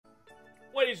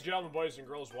Ladies and gentlemen, boys and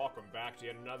girls, welcome back to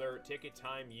yet another Ticket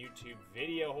Time YouTube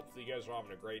video. Hopefully you guys are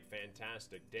having a great,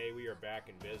 fantastic day. We are back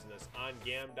in business on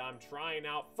Gamdom, trying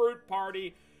out Fruit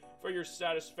Party for your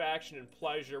satisfaction and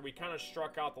pleasure. We kind of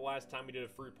struck out the last time we did a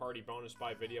Fruit Party bonus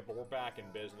buy video, but we're back in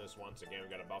business once again. We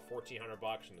got about 1,400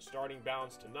 bucks in the starting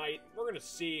balance tonight. We're going to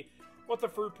see what the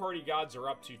Fruit Party gods are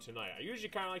up to tonight. I usually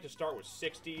kind of like to start with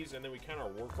 60s, and then we kind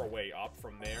of work our way up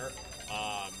from there.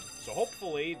 So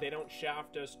hopefully they don't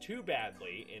shaft us too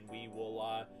badly, and we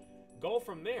will go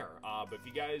from there. But if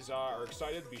you guys are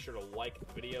excited, be sure to like the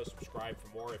video, subscribe for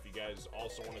more. If you guys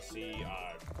also want to see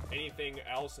anything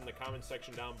else in the comment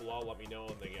section down below, let me know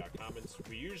in the comments.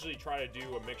 We usually try to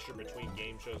do a mixture between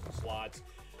game shows and slots.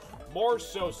 More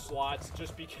so slots,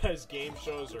 just because game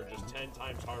shows are just 10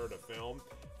 times harder to film.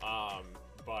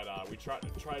 But we try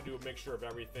to do a mixture of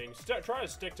everything. Try to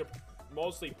stick to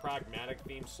mostly pragmatic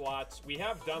themed slots. We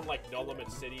have done like No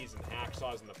Limit Cities and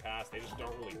Hacksaws in the past. They just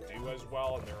don't really do as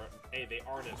well, and they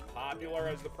aren't as popular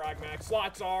as the pragmatic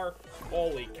slots are.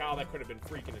 Holy cow, that could have been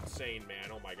freaking insane, man.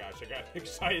 Oh my gosh, I got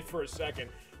excited for a second.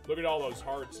 Look at all those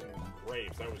hearts and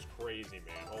grapes. That was crazy,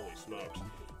 man. Holy smokes.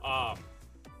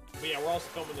 But yeah, we're also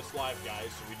filming this live,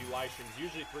 guys, so we do live streams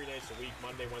usually 3 nights a week,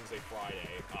 Monday, Wednesday, Friday.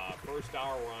 First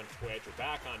hour, we're on Twitch. We're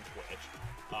back on Twitch.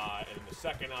 And in the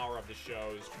second hour of the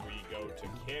shows, we go to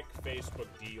Kick, Facebook,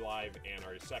 D-Live, and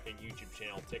our second YouTube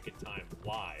channel, Ticket Time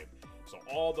Live. So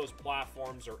all those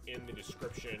platforms are in the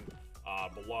description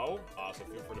below, so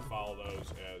feel free to follow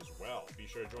those as well. Be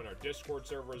sure to join our Discord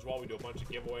server as well. We do a bunch of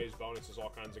giveaways, bonuses,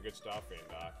 all kinds of good stuff, and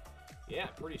yeah,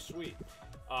 pretty sweet.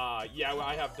 Yeah,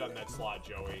 I have done that slot,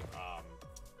 Joey.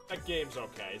 That game's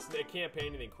okay. It can't pay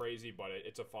anything crazy, but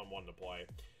it's a fun one to play.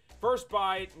 First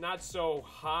buy, not so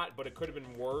hot, but it could have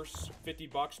been worse. 50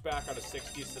 bucks back out of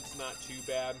 60s, that's not too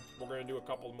bad. We're going to do a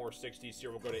couple more 60s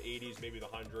here. We'll go to 80s, maybe the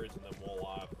 100s, and then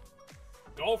we'll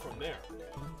go from there.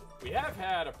 We have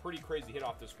had a pretty crazy hit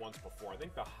off this once before. I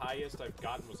think the highest I've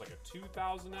gotten was like a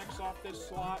 2,000x off this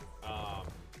slot.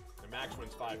 The max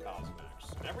wins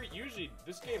 5,000x. And usually,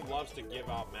 this game loves to give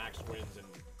out max wins, and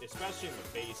especially in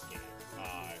the base game.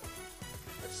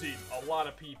 I've seen a lot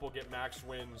of people get max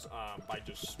wins by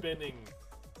just spinning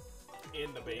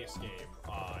in the base game,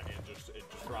 and it just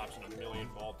drops in a million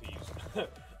multis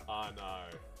on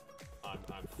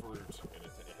fruit, and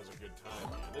it has a good time,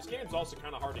 man. This game's also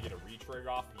kind of hard to get a retrig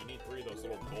off. You need 3 of those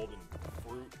little golden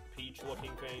fruit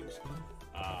peach-looking things.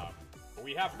 But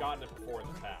we have gotten it before in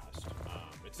the past.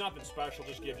 It's nothing special,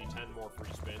 just gives you 10 more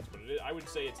free spins, but I would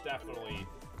say it's definitely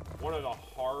one of the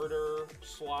harder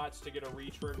slots to get a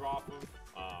retrig off of.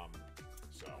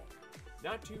 So,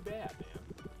 not too bad,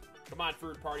 man. Come on,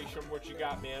 Fruit Party, show me what you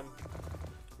got, man.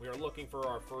 We are looking for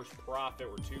our first profit.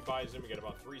 We're 2 buys in. We got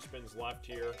about 3 spins left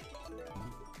here.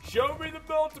 Show me the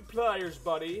multipliers,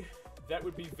 buddy. That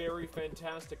would be very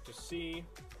fantastic to see.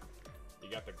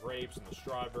 You got the grapes and the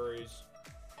strawberries.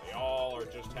 They all are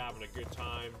just having a good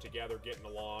time together, getting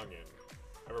along, and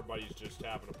everybody's just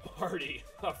having a party.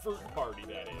 A fruit party,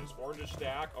 that is. Orange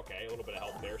stack. Okay, a little bit of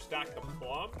help there. Stack the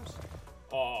plums.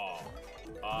 Oh.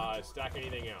 Stack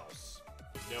anything else.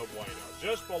 No bueno.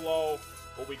 Just below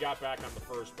what we got back on the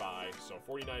first buy. So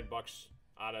 49 bucks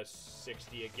out of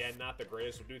 60. Again, not the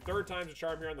greatest. We'll do 3rd times the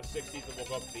charm here on the 60s, and we'll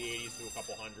go up to the 80s, do a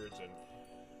couple hundreds, and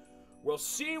we'll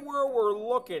see where we're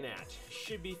looking at.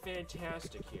 Should be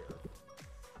fantastic here.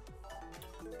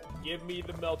 Give me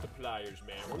the multipliers,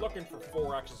 man. We're looking for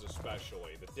 4x's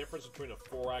especially. The difference between a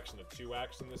 4x and a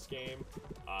 2x in this game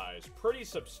is pretty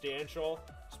substantial,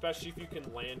 especially if you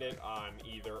can land it on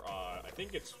either, I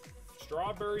think it's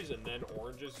strawberries and then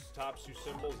oranges, top 2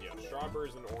 symbols. Yeah,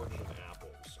 strawberries and oranges and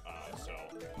apples.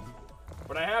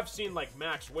 But I have seen, like,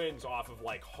 max wins off of,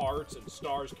 like, hearts and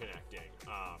stars connecting.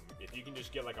 If you can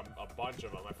just get, like, a bunch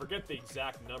of them. I forget the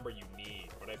exact number you need,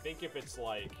 but I think if it's,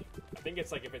 like,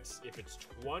 if it's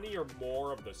 20 or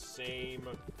more of the same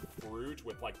fruit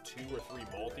with, like, 2 or 3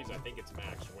 multis, I think it's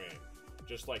max win.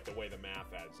 Just like the way the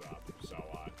math adds up. So,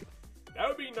 that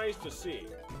would be nice to see.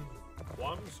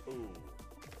 Plums? Ooh.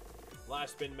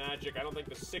 Last spin magic. I don't think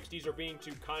the 60s are being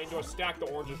too kind to us. Stack the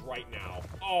oranges right now.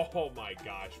 Oh my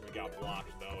gosh, we got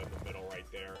blocked though in the middle right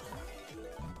there.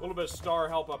 A little bit of star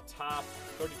help up top.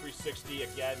 3360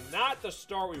 again. Not the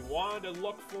star we wanted to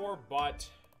look for, but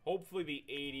hopefully the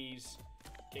 80s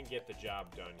can get the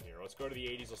job done here. Let's go to the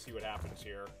 80s. Let's see what happens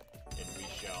here, and we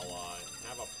shall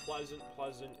have a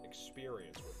pleasant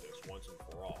experience with this once and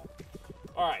for all.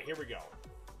 All right, here we go.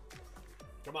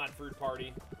 Come on, Fruit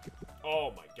Party.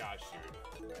 Oh my gosh,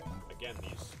 dude. Again,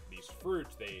 these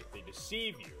fruits, they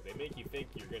deceive you. They make you think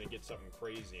you're gonna get something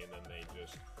crazy, and then they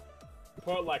just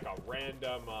put like a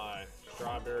random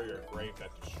strawberry or grape that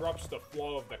disrupts the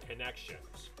flow of the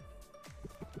connections.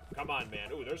 Come on,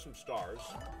 man. Ooh, there's some stars.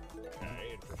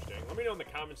 Okay, interesting. Let me know in the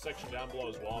comment section down below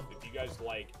as well if you guys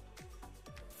like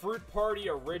Fruit Party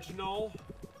Original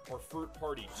or Fruit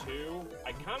Party 2.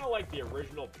 I kind of like the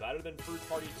original better than Fruit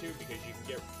Party 2 because you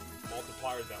can get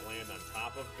multipliers that land on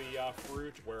top of the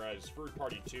fruit, whereas Fruit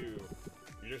Party 2,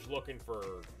 you're just looking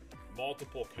for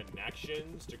multiple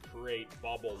connections to create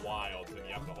bubble wilds, and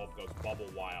you have to hope those bubble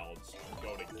wilds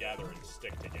go together and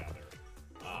stick together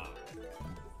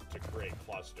to create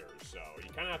clusters. So you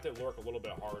kind of have to work a little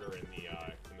bit harder in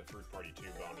the Fruit Party 2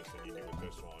 bonus than you do with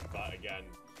this one. But again,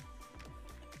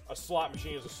 a slot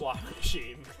machine is a slot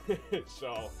machine,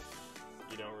 so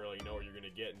you don't really know what you're gonna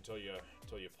get until you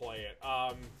play it.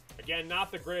 Again,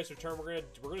 not the greatest return. We're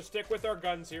gonna stick with our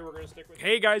guns here. We're gonna stick with.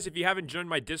 Hey guys, if you haven't joined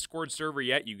my Discord server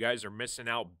yet, you guys are missing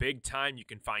out big time. You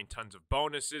can find tons of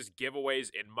bonuses,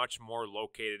 giveaways, and much more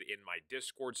located in my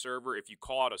Discord server. If you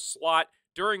call out a slot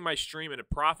during my stream and it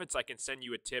profits, I can send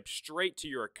you a tip straight to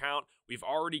your account. We've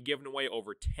already given away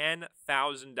over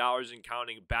 $10,000 and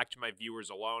counting back to my viewers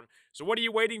alone. So what are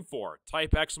you waiting for?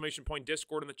 Type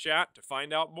 !Discord in the chat to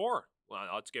find out more. Well,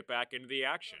 let's get back into the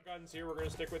action. Guns here, we're going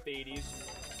to stick with the 80s.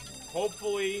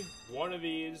 Hopefully, one of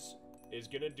these is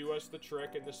going to do us the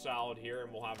trick and the solid here,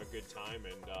 and we'll have a good time,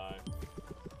 and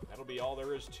that'll be all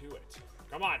there is to it.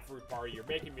 Come on, Fruit Party, you're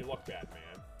making me look bad,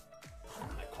 man.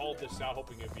 I called this out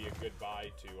hoping it'd be a good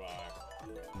buy to,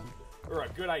 or a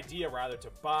good idea, rather, to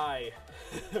buy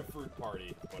Fruit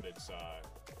Party, but it's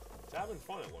having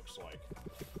fun, it looks like.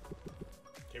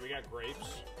 Okay, we got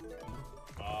grapes.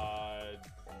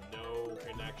 No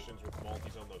connections with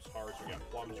multis on those hearts. We got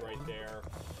plums right there.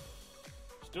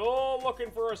 Still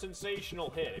looking for a sensational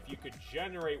hit. If you could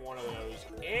generate one of those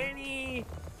any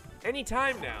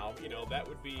time now, you know, that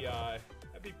would be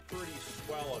that'd be pretty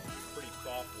swell of you, pretty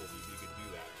thoughtful of you if you could do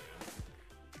that,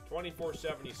 man.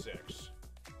 2476.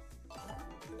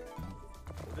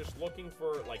 We're just looking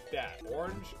for like that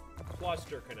orange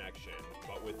cluster connection,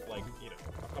 but with like, you know,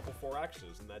 a couple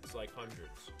 4X's, and that's like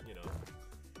hundreds, you know.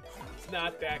 It's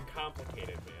not that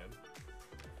complicated, man.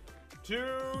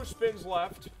 2 spins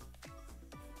left.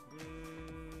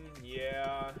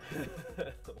 Yeah.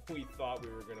 We thought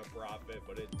we were gonna profit,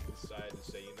 but it decided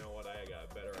to say, you know what, I got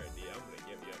a better idea. I'm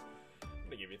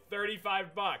gonna give you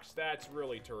 35 bucks. That's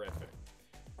really terrific.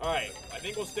 Alright, I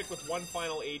think we'll stick with one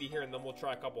final 80 here, and then we'll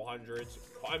try a couple hundreds.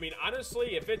 I mean,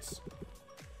 honestly, if it's...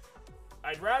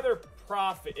 I'd rather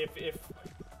profit if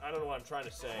I don't know what I'm trying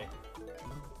to say.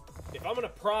 If I'm going to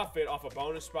profit off a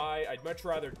bonus buy, I'd much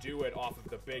rather do it off of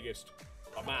the biggest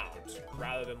amount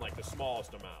rather than like the smallest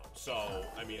amount. So,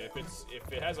 I mean, if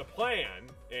it has a plan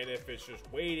and if it's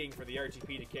just waiting for the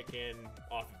RTP to kick in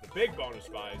off of the big bonus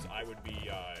buys, I would be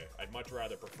I'd much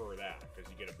rather prefer that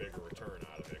because you get a bigger return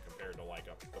out of it compared to like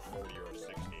a 40 or a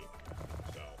 60.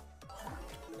 So,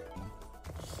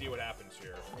 see what happens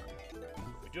here.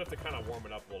 We do have to kind of warm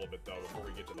it up a little bit though before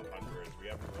we get to the hundreds. We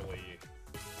haven't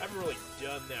really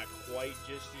done that quite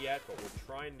just yet, but we're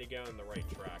trying to get on the right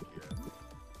track here.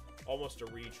 Almost a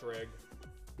retrig.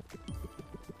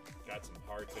 Got some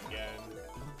hearts again.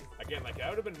 Again, like, that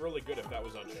would have been really good if that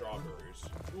was on strawberries.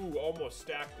 Ooh, almost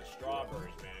stacked the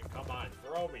strawberries, man. Come on,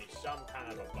 throw me some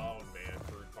kind of a bone, man,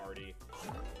 Fruit Party.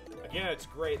 Again, it's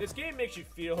great. This game makes you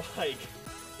feel like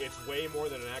it's way more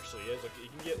than it actually is. Like, you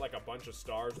can get, like, a bunch of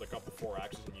stars with a couple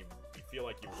 4X's, and you feel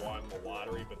like you won the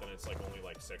lottery, but then it's, like, only,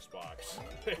 like, $6.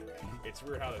 It's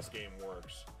weird how this game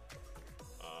works.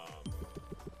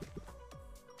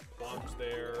 Plums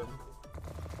there.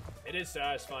 It is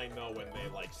satisfying though when they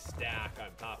like stack on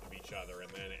top of each other and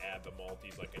then add the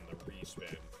multis like in the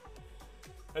respin.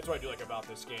 That's what I do like about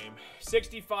this game.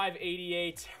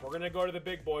 65-88. We're gonna go to the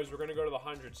big boys. We're gonna go to the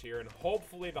hundreds here, and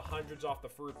hopefully the hundreds off the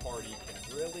Fruit Party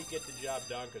can really get the job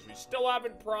done because we still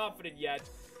haven't profited yet.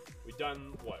 We've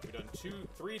done what? We've done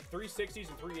three 60s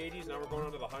and 3 80s. Now we're going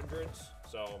on to the hundreds.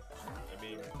 So, I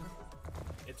mean,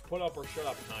 it's put up or shut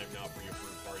up time now for your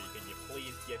Fruit Party. Can you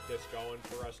please get this going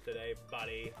for us today,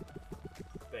 buddy?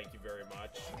 Thank you very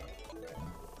much.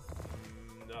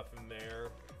 Nothing there.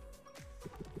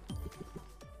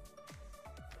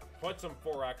 Put some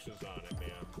 4X's on it,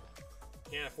 man.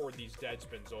 Can't afford these dead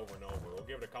spins over and over. We'll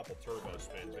give it a couple turbo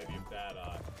spins, maybe if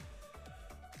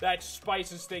that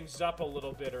spices things up a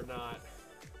little bit or not.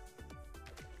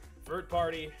 Fruit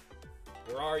Party,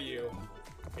 where are you?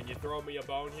 Can you throw me a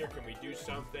bone here? Can we do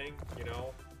something? You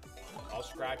know, I'll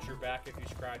scratch your back if you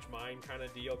scratch mine kind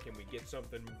of deal. Can we get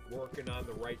something working on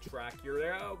the right track here?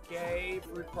 There, okay.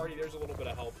 Fruit Party, there's a little bit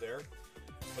of help there.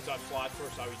 What's up, Slot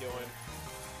Source? How we doing?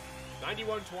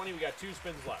 91.20. We got 2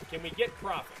 spins left. Can we get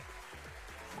profit?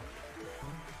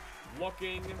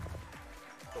 Looking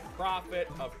for profit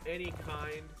of any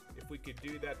kind. If we could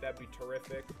do that, that'd be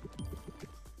terrific.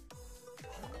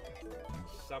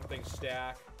 Something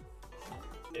stack.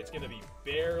 It's going to be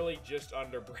barely just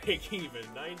under break even.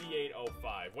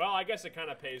 98.05. Well, I guess it kind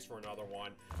of pays for another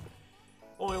one.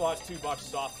 Only lost $2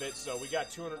 soft bit, so we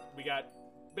got 200. We got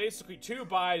basically 2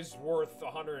 buys worth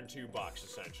 102 bucks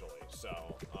essentially.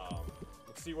 So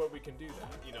let's see what we can do.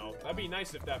 That, you know, that'd be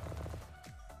nice if that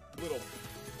little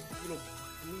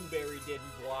blueberry didn't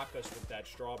block us with that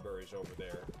strawberries over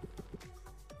there.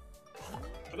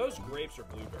 Are those grapes or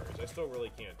blueberries? I still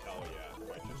really can't tell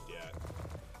quite just yet.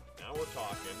 Now we're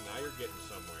talking. Now you're getting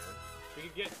somewhere. We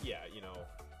could get, yeah, you know,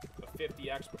 a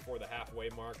 50x before the halfway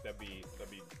mark. That'd be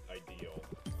ideal.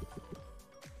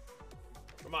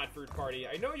 Come on, fruit party.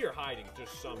 I know you're hiding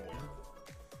just somewhere.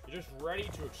 You're just ready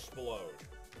to explode.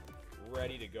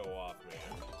 Ready to go off,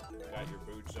 man. You got your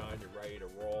boots on. You're ready to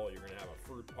roll. You're gonna have a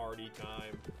fruit party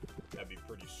time. That'd be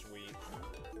pretty sweet.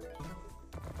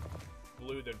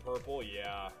 Blue than purple,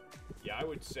 yeah. Yeah, I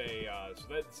would say, so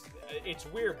that's, it's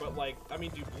weird, but like, I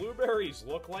mean, do blueberries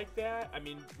look like that? I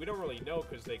mean, we don't really know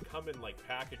because they come in like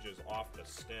packages off the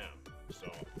stem. So,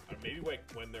 maybe like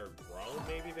when they're grown,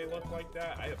 maybe they look like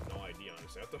that. I have no idea,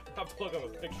 honestly. I have to look up a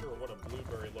picture of what a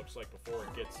blueberry looks like before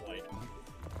it gets like,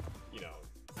 you know,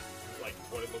 like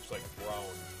what it looks like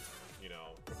grown, you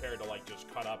know, compared to like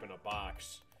just cut up in a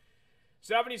box.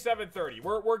 77.30.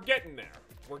 We're getting there.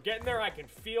 We're getting there. I can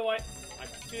feel it. I'm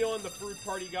feeling the fruit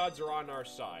party gods are on our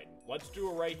side. Let's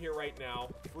do it right here, right now.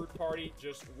 Fruit party,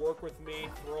 just work with me.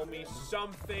 Throw me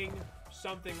something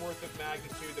worth of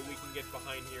magnitude that we can get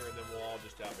behind here, and then we'll all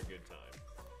just have a good time.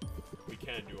 We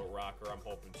can do a rocker. I'm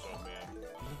hoping so, man.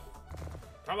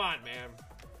 Come on, man.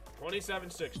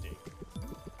 27.60.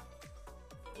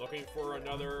 Looking for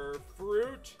another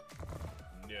fruit?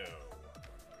 No.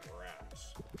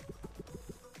 Rats.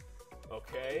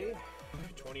 Okay.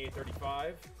 28.35.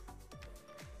 A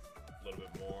little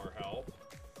bit more help.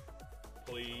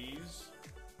 Please.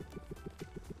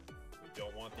 We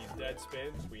don't want these dead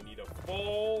spins. We need a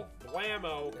full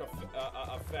blammo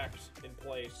effect in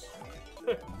place.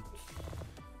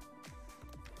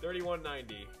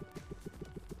 31.90.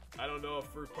 I don't know if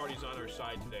fruit party's on our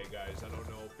side today, guys. I don't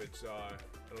know if it's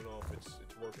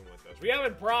working with us. We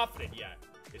haven't profited yet.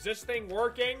 Is this thing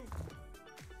working?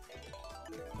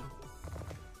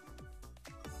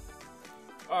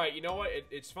 Alright, you know what?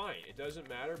 It's fine. It doesn't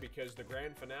matter because the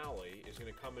grand finale is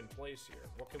going to come in place here.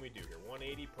 What can we do here?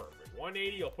 180, perfect.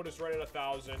 180 will put us right at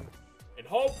 1,000. And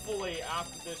hopefully,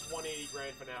 after this 180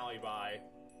 grand finale buy,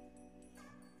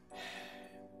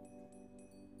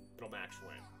 it'll max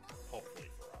win. Hopefully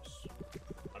for us.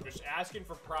 I'm just asking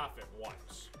for profit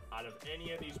once out of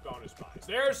any of these bonus buys.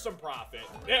 There's some profit.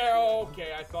 There,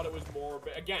 okay, I thought it was more.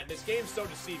 But again, this game's so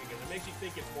deceiving because it makes you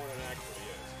think it's more than it actually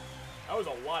is. That was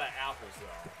a lot of apples,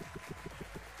 though.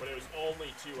 But it was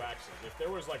only 2 X's. If there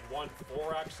was, like, 1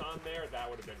 4X on there, that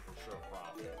would have been for sure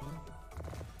profit.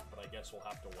 But I guess we'll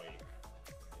have to wait. I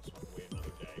guess we'll have to wait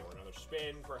another day or another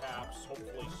spin, perhaps.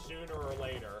 Hopefully sooner or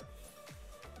later.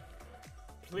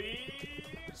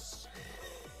 Please?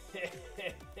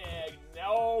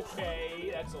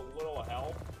 Okay, that's a little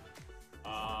help.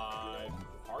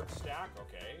 Hard stack,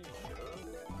 okay, sure.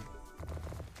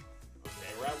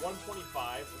 Okay, we're at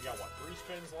 125. We got, what, 3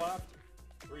 spins left?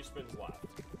 3 spins left.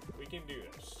 We can do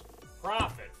this.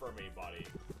 Profit for me, buddy.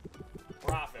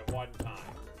 Profit one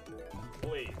time.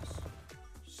 Please.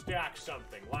 Stack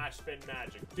something. Last spin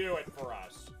magic. Do it for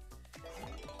us.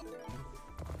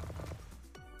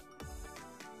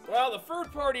 Well, the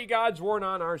fruit party gods weren't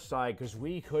on our side because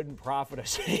we couldn't profit a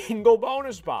single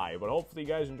bonus buy. But hopefully you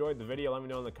guys enjoyed the video. Let me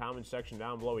know in the comments section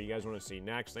down below what you guys want to see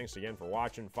next. Thanks again for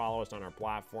watching. Follow us on our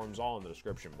platforms, all in the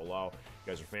description below.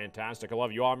 You guys are fantastic. I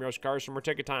love you all. I'm your host, Carson. We're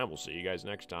taking time. We'll see you guys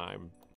next time.